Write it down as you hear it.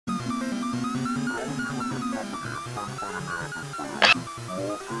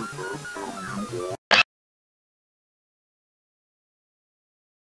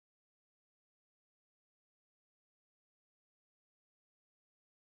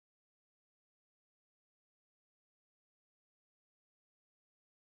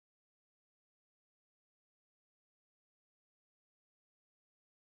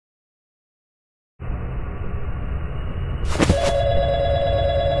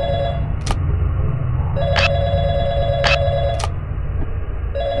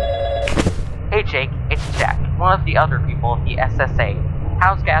Hey Jake, it's Jack, one of the other people of the SSA.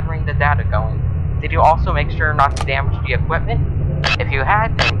 How's gathering the data going? Did you also make sure not to damage the equipment? If you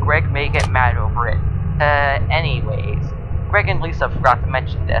had, then Greg may get mad over it. Anyways, Greg and Lisa forgot to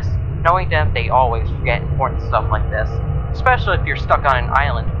mention this. Knowing them, they always forget important stuff like this, especially if you're stuck on an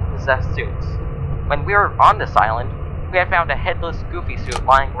island with possessed suits. When we were on this island, we had found a headless Goofy suit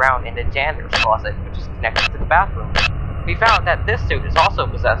lying around in the janitor's closet, which is connected to the bathroom. We found that this suit is also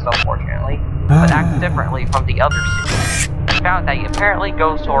possessed, unfortunately, but acts differently from the other suits. We found that he apparently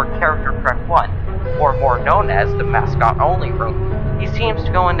goes to our character prep 1, or more known as the mascot-only room. He seems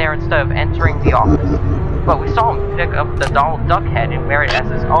to go in there instead of entering the office, but we saw him pick up the Donald Duck head and wear it as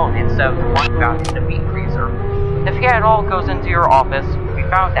his own instead of the one found in the meat freezer. If he at all goes into your office, we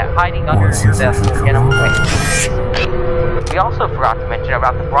found that hiding under your desk to get him away. We also forgot to mention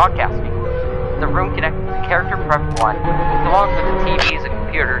about the broadcasting room, the room connected to character prep 1, the one with the TVs and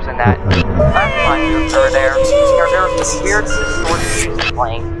computers and that. Last time we were there was this weird distorted music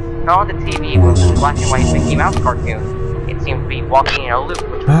playing, and on the TV was this black and white Mickey Mouse cartoon. It seemed to be walking in a loop,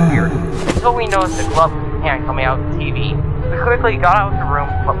 which was weird, until we noticed a glove hand coming out of the TV. We quickly got out of the room,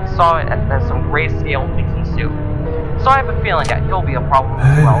 but we saw it as some grayscale Mickey suit. So I have a feeling that he'll be a problem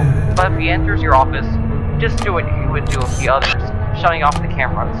as well, but if he enters your office, just do what you would do with the others, shutting off the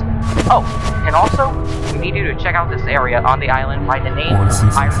cameras. Oh, and also, we need you to check out this area on the island by the name of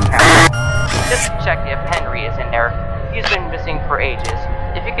Iron Tower. Just to check if Henry is in there. He's been missing for ages.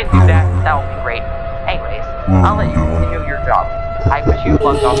 If you can do that, that would be great. Anyways, I'll let you continue your job. I wish you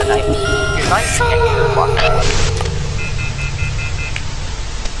luck on the night. Good night, and good luck.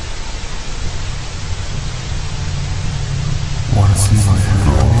 Wanna see my head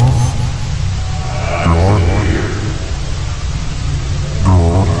off?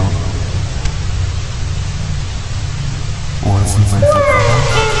 Wanna see my head off?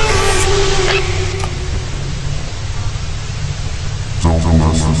 Don't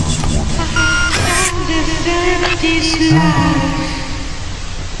mess with this one.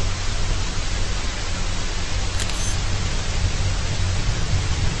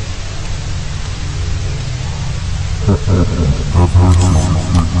 I've heard you.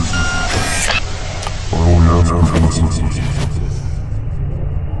 I only ask you to listen.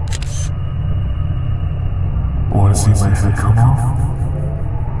 Wanna see my head come off?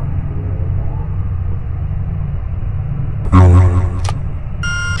 No.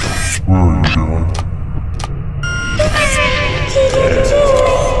 Where are you?